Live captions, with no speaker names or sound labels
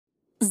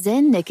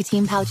Zyn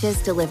nicotine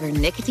pouches deliver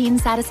nicotine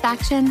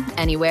satisfaction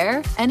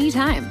anywhere,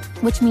 anytime,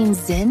 which means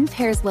Zyn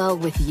pairs well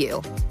with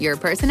you, your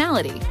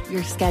personality,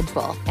 your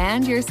schedule,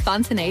 and your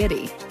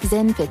spontaneity.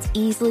 Zyn fits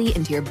easily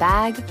into your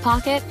bag,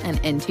 pocket, and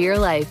into your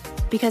life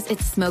because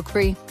it's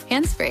smoke-free,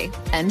 hands-free,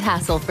 and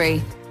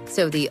hassle-free.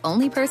 So the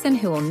only person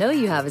who will know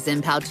you have a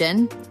Zyn pouch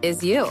in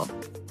is you.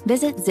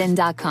 Visit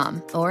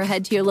Zyn.com or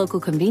head to your local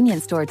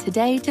convenience store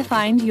today to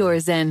find your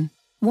Zyn.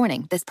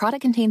 Warning, this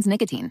product contains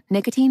nicotine.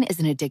 Nicotine is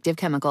an addictive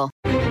chemical.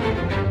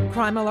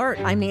 Crime Alert.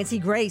 I'm Nancy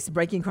Grace.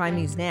 Breaking crime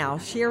news now.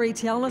 Sherry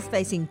Tillman is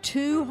facing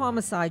 2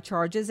 homicide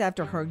charges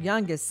after her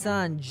youngest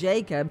son,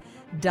 Jacob,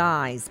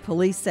 dies.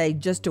 Police say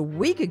just a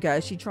week ago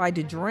she tried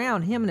to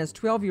drown him and his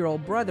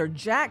 12-year-old brother,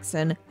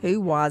 Jackson,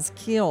 who was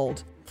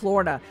killed.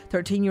 Florida,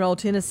 13-year-old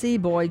Tennessee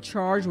boy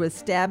charged with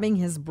stabbing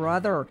his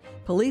brother.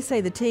 Police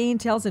say the teen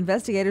tells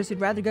investigators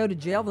he'd rather go to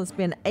jail than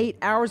spend 8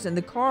 hours in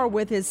the car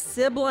with his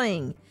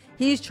sibling.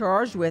 He's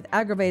charged with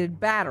aggravated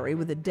battery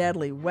with a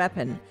deadly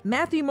weapon.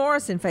 Matthew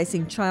Morrison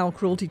facing child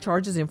cruelty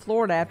charges in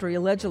Florida after he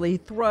allegedly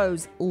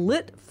throws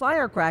lit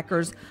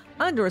firecrackers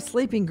under a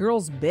sleeping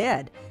girl's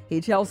bed.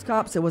 He tells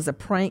cops it was a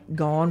prank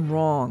gone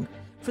wrong.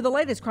 For the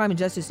latest crime and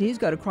justice news,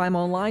 go to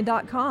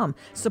crimeonline.com.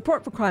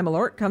 Support for Crime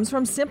Alert comes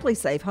from Simply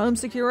Safe Home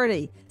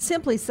Security.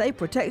 Simply Safe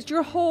protects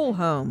your whole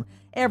home.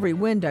 Every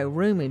window,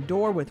 room, and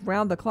door with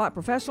round-the-clock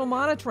professional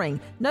monitoring.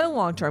 No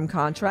long-term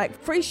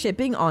contract. Free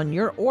shipping on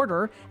your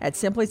order at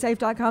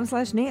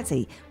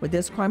simplysafe.com/Nancy. With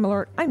this Crime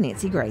Alert, I'm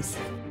Nancy Grace.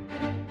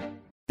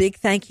 Big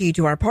thank you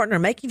to our partner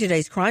making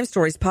today's crime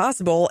stories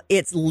possible.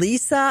 It's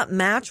Leesa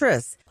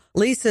Mattress.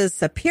 Leesa's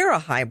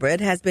Sapira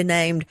Hybrid has been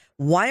named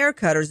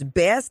Wirecutter's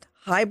best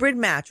hybrid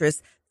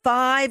mattress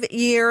 5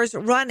 years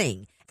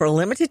running. For a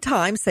limited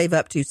time, save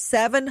up to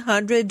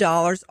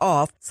 $700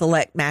 off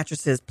select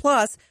mattresses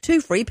plus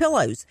 2 free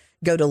pillows.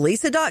 Go to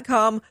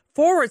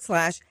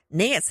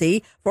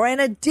Leesa.com/Nancy for an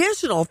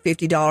additional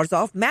 $50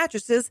 off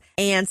mattresses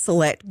and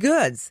select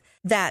goods.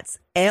 That's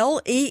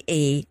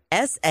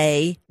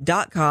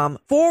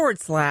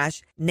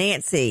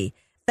LEESA.com/Nancy.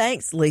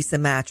 Thanks, Leesa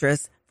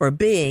Mattress, for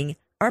being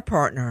our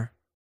partner.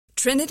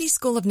 Trinity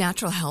School of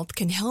Natural Health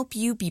can help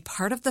you be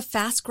part of the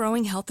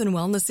fast-growing health and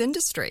wellness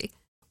industry.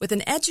 With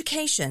an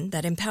education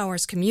that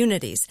empowers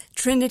communities,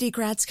 Trinity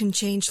grads can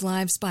change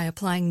lives by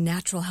applying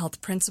natural health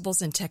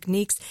principles and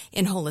techniques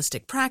in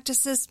holistic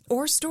practices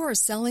or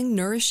stores selling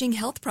nourishing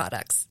health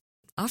products.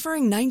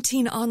 Offering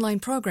 19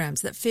 online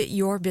programs that fit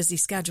your busy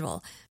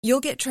schedule, you'll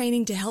get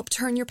training to help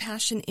turn your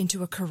passion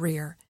into a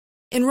career.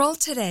 Enroll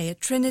today at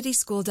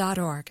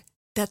trinityschool.org.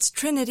 That's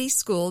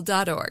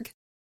trinityschool.org.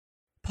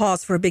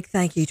 Pause for a big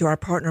thank you to our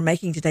partner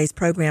making today's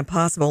program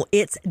possible.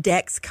 It's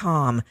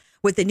Dexcom.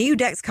 With the new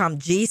Dexcom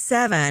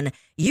G7,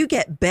 you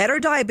get better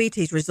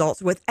diabetes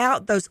results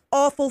without those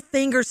awful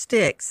finger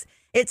sticks.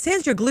 It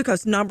sends your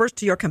glucose numbers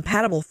to your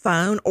compatible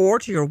phone or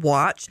to your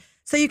watch,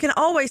 so you can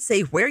always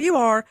see where you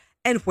are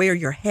and where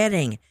you're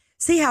heading.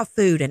 See how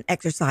food and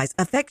exercise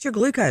affect your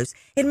glucose.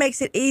 It makes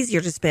it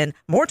easier to spend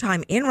more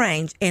time in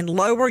range and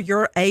lower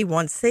your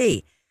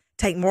A1C.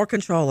 Take more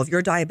control of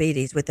your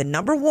diabetes with the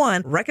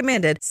 #1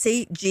 recommended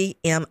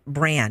CGM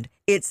brand.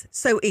 It's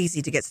so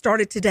easy to get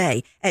started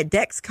today at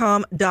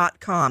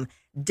Dexcom.com.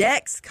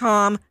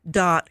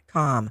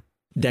 Dexcom.com.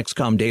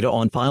 Dexcom data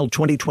on file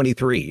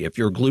 2023. If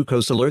your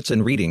glucose alerts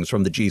and readings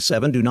from the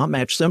G7 do not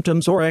match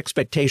symptoms or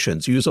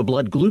expectations, use a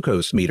blood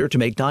glucose meter to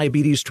make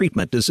diabetes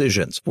treatment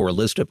decisions. For a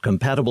list of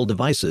compatible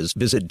devices,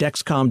 visit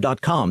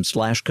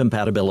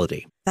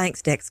Dexcom.com/compatibility.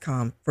 Thanks,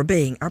 Dexcom, for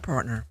being our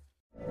partner.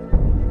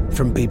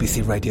 From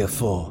BBC Radio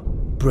 4,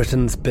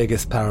 Britain's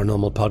biggest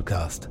paranormal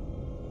podcast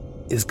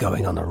is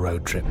going on a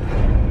road trip.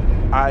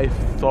 I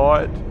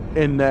thought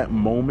in that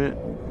moment,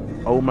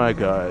 oh my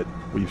God,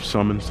 we've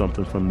summoned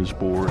something from this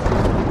board.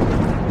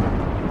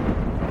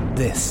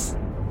 This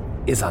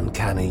is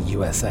Uncanny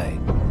USA.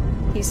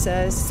 He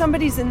says,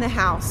 somebody's in the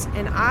house,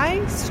 and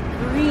I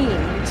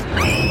screamed.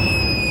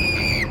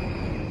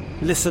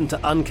 Listen to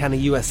Uncanny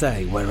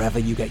USA wherever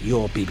you get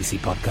your BBC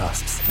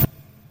podcasts,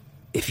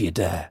 if you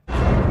dare.